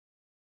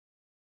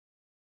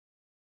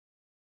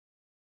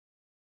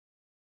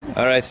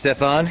All right,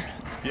 Stefan.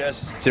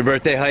 Yes. It's your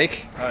birthday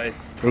hike. Hi.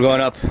 We're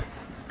going up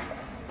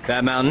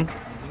that mountain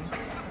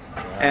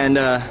and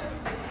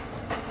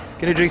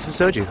gonna drink some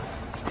soju.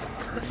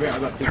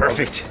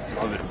 Perfect.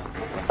 Love it.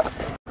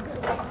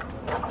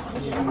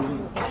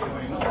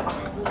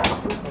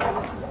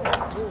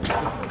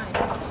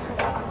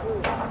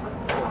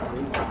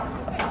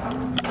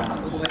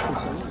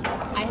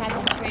 I had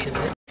to trade him.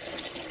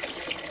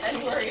 I'm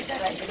worried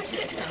that I didn't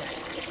get it.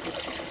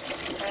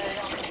 But I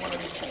don't want to.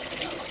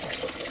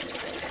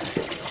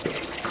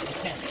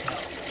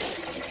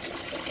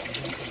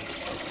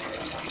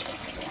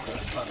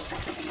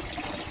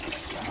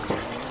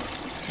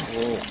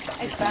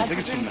 It's bad to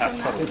drink from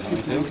that.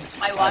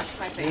 I washed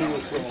my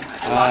face.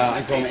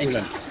 I'm from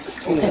England.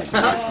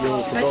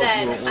 But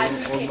then, as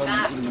we came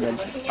back, we were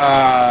looking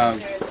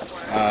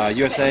at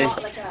USA,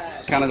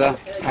 Canada,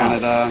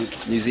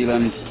 New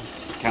Zealand,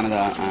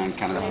 Canada, and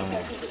Canada.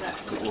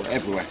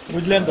 Everywhere.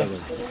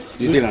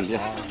 New Zealand,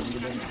 yes.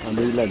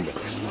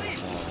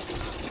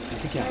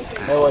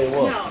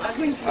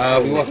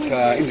 We work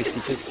English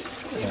teachers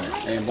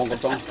in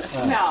Bongkotong.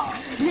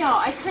 No,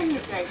 I couldn't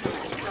have drank from it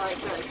until like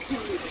 2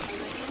 weeks.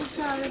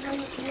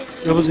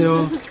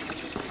 여보세요.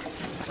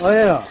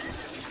 예.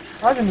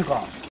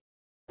 아닙니까?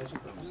 Is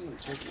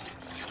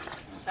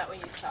that when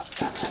you stopped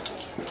that happening?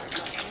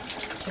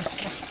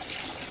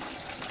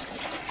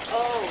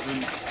 Oh,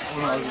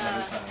 no.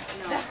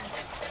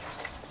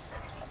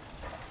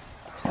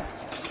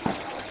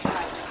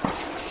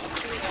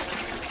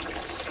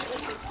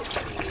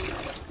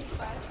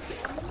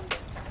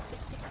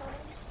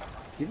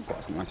 See, we've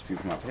got some nice view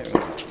from up here. You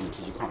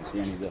can't see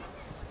any of the...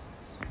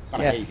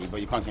 Kind of hazy, but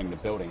you can't see any of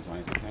the buildings or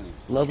anything, can you?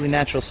 Lovely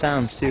natural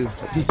sounds too.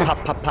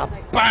 Pop, pop, pop.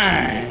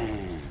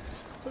 Bang!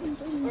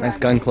 Nice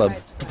gun club.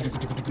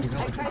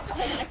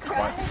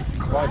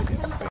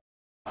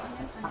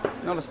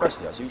 Not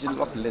especially, actually. We did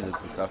lots of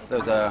lizards and stuff. There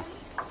was a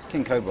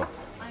king cobra.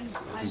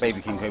 Some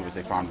baby king cobras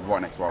they found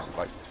right next to our,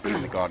 like, in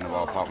the garden of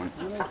our apartment.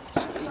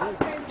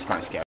 It's kind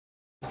of scary.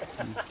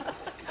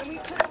 We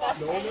could have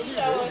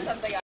show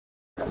something.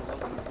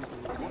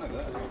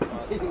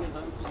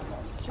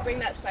 Should bring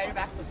that spider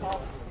back for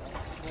Paul.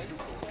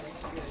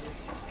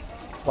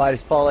 Why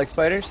does Paul like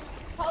spiders?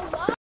 Paul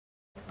loves.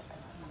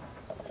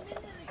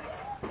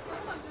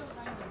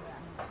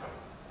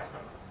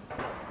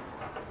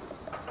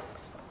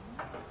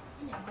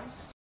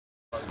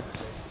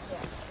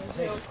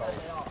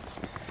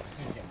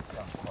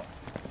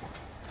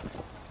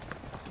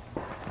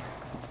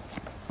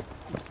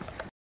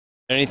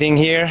 Anything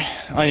here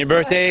on your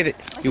birthday that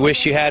you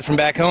wish you had from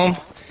back home?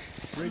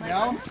 Right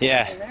now,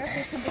 Yeah.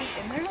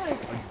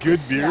 a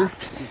good beer.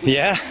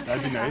 Yeah?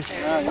 That'd be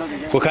nice.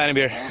 What kind of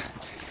beer?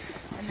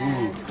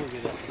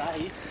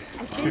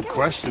 Good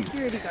question.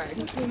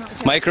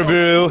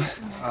 Microbrew,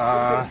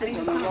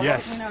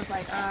 Yes.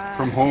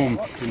 From home,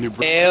 the New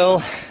Brunswick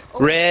ale,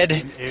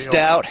 red,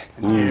 stout.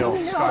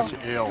 ale, Scotch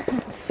ale.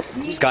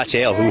 Scotch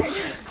ale. Ooh.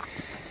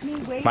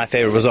 My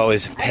favorite was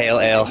always pale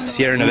ale,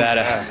 Sierra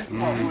Nevada.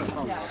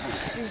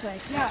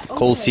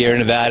 Cold Sierra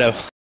Nevada.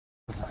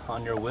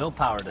 On your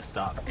willpower to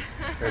stop.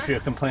 Or if you're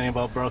complaining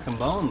about broken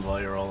bones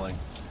while you're rolling.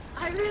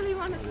 I really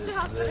want to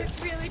stop, but I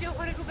really don't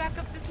want to go back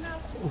up this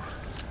mountain.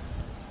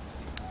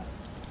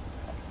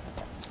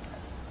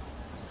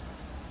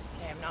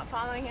 Okay, I'm not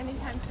following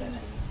anytime soon.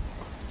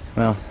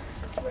 Well,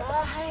 Just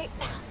right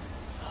now.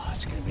 Oh,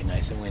 it's gonna be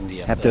nice and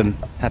windy up have there.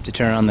 to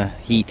turn on the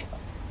heat.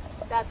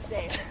 That's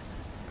Dave.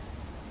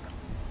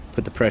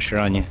 Put the pressure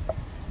on you.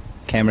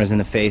 Cameras in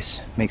the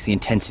face makes the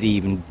intensity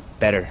even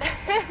better,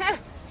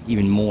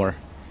 even more.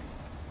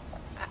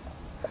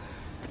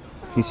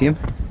 You see him?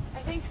 I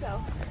think so.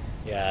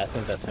 Yeah, I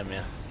think that's him,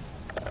 yeah.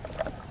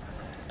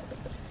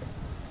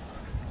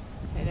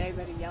 Did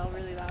anybody yell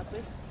really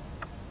loudly?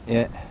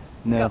 Yeah.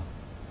 No,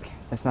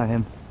 that's not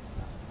him.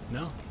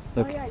 No?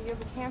 Look. Oh yeah, you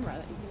have a camera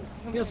that you can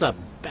zoom He has a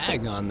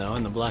bag on, though,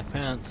 in the black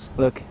pants.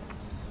 Look.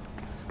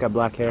 He's got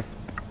black hair.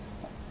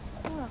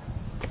 Oh.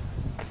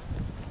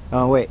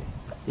 Oh wait.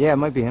 Yeah, it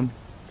might be him.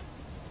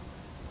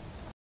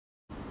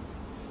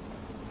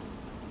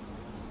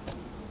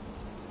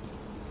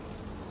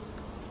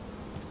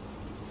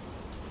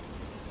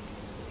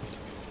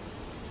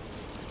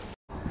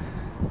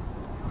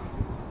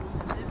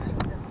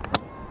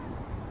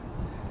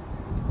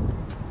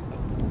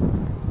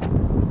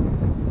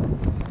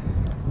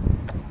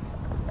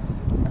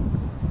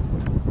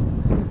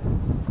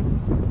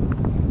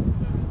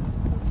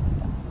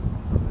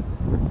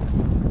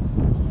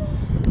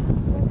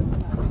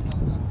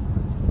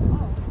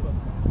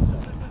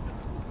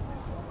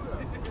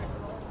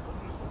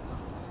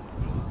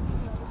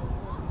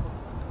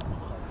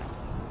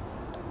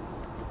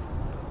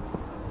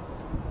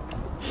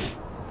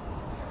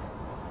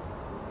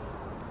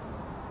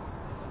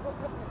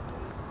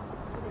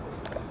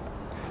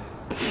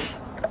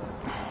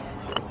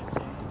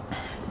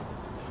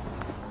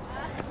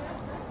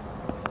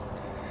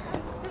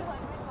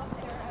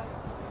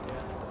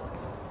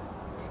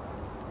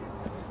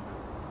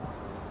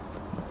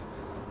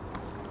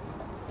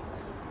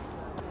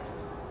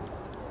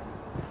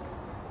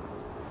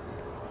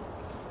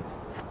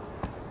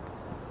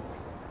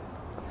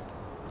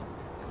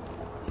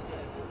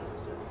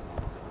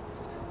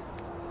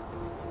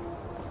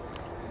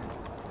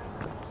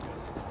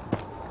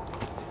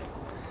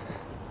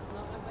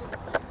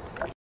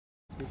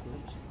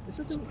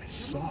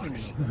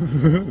 Socks.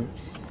 Ew.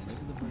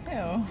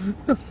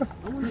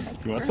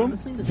 You want some?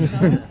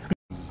 Okay,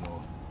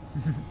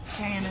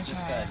 I'm gonna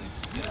try it.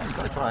 You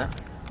gotta try it.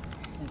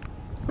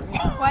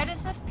 Why does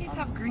this piece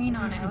have green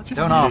on it?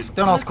 Don't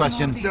ask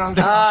questions.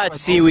 Ah,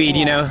 it's seaweed,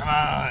 you know. Come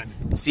on.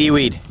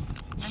 Seaweed.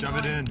 Shove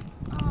it in.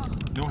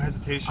 No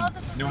hesitation. Oh,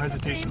 this is No like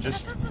hesitation. The same,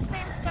 Just this is the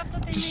same stuff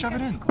that they just make shove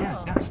it at in. school.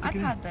 Yeah, stick I've it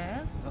in. had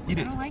this. eat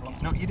it. I don't like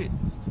it. No, eat it.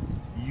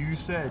 You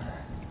said.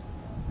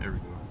 There we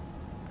go.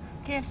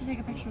 Okay, I have to take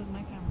a picture with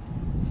my camera.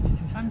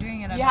 If I'm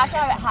doing it, You have to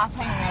have it half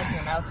hanging out of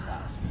your mouth,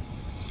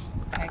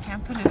 though. Okay, I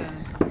can't put it in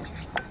until it's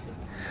ready.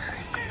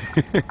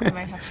 I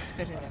might have to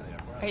spit it out.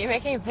 Are you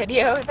making a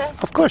video of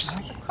this? Of course.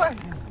 Of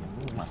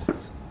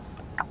course.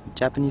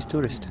 Japanese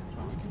tourist.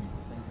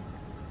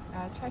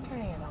 Try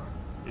turning it on.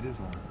 It is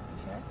on.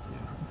 Sure?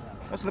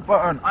 Press the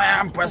button. I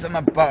am pressing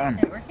the button.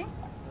 Is it working?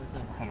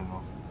 I don't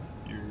know.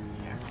 You're.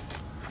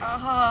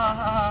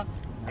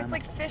 It's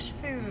like fish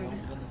food.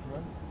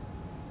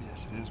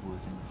 Yes, it is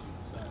working.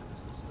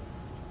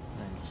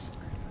 Nice.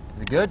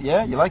 Is it good?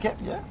 Yeah? You like it?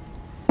 Yeah?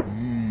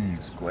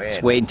 Mmm, squid.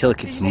 Just wait until it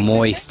gets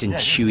moist and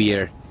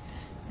chewier.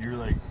 You're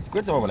like.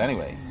 Squid's horrible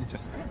anyway.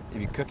 Just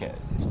if you cook it,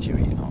 it's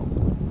chewy, you know.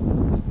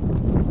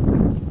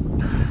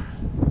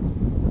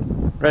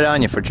 Right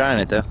on you for trying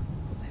it, though.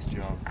 Nice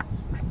job.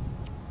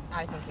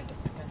 I think you're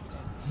disgusting.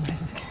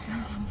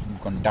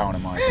 You've gone down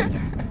in my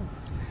opinion.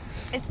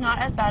 It's not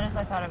as bad as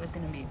I thought it was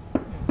going to be.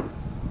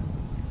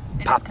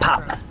 It Pop, is kinda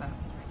pop. gross, but-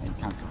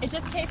 It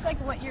just tastes like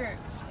what you're,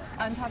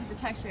 on top of the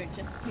texture, it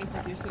just tastes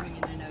like you're swimming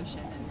in an ocean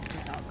and it's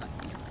just all good.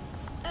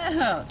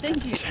 Oh,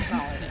 thank you. That's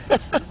all it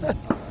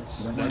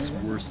is. That's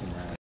worse than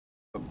that.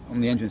 On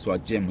the entrance to our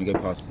gym, we go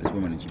past this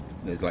woman and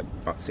there's like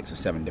about 6 or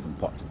 7 different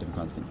pots of different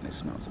kinds of things and it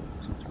smells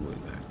really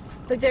bad.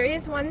 But there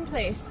is one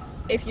place,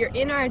 if you're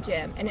in our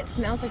gym, and it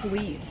smells like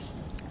weed.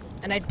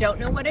 And I don't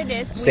know what it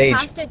is. Sage. We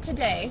passed it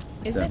today.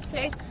 Is it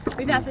sage?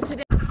 We passed it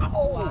today.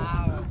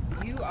 Wow.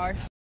 You are...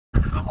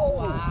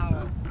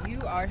 Wow.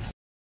 You are...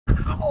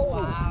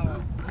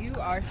 Wow. You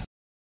are...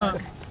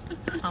 You're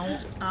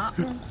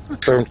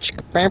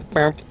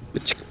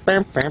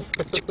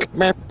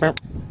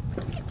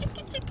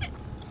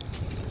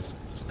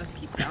supposed to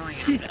keep going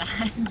after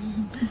that.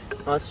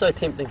 Oh, it's so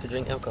tempting to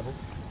drink alcohol.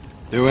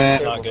 Do it.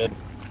 It's not good.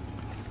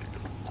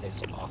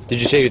 Tastes awful. Did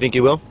you say you think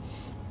you will?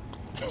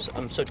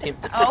 I'm so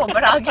tempted. Oh,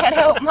 but I'll get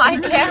out my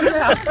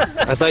camera.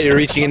 I thought you were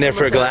reaching in there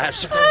for a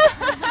glass.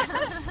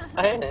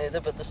 I ain't either,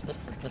 but this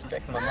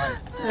distracted my mind.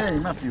 Hey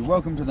Matthew,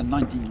 welcome to the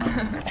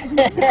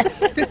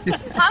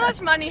 1990s. How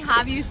much money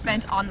have you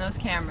spent on those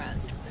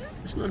cameras?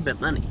 It's not about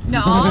money.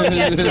 No,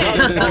 yes, it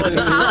is.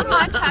 How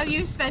much have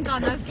you spent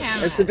on those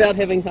cameras? It's about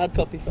having hard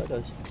copy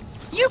photos.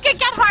 You can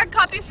get hard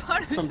copy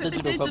photos From with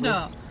the digital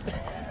digital.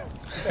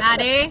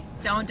 Maddie,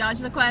 don't dodge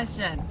the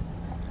question.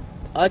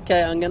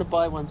 Okay, I'm gonna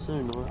buy one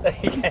soon, alright?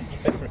 Hey,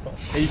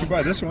 you can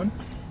buy this one.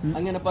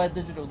 I'm gonna buy a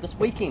digital this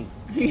weekend.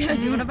 Yeah,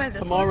 do you want to buy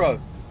this Tomorrow.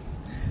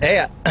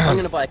 Hey, I'm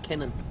gonna buy a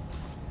Canon.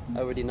 I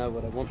already know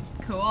what I want. One?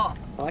 Cool.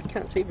 Oh, I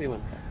can't see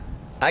everyone.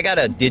 I got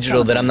a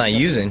digital that I'm not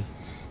using.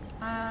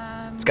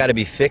 It's got to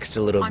be fixed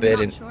a little I'm bit,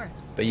 not sure.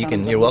 but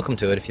you're welcome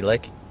to it if you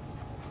like.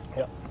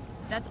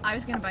 I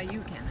was gonna buy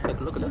you a Canon. Take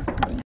a look at it.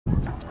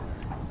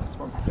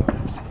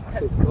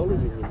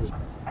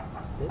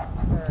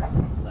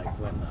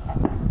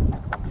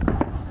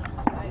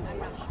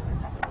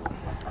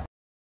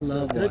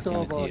 Love walking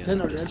with you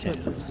and just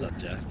changing the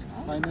subject.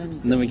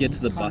 And then we get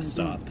to the bus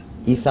stop,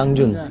 Lee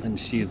Sang-jun. and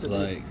she's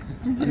like,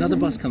 another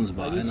bus comes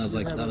by, and I was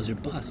like, that was your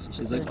bus.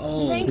 She's like,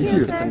 oh, Thank we you can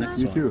very get the next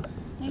You one. too.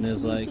 And it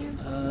was like,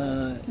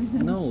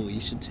 no, you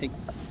should take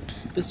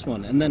this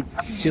one. And then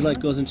she like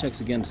goes and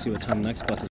checks again to see what time the next bus is.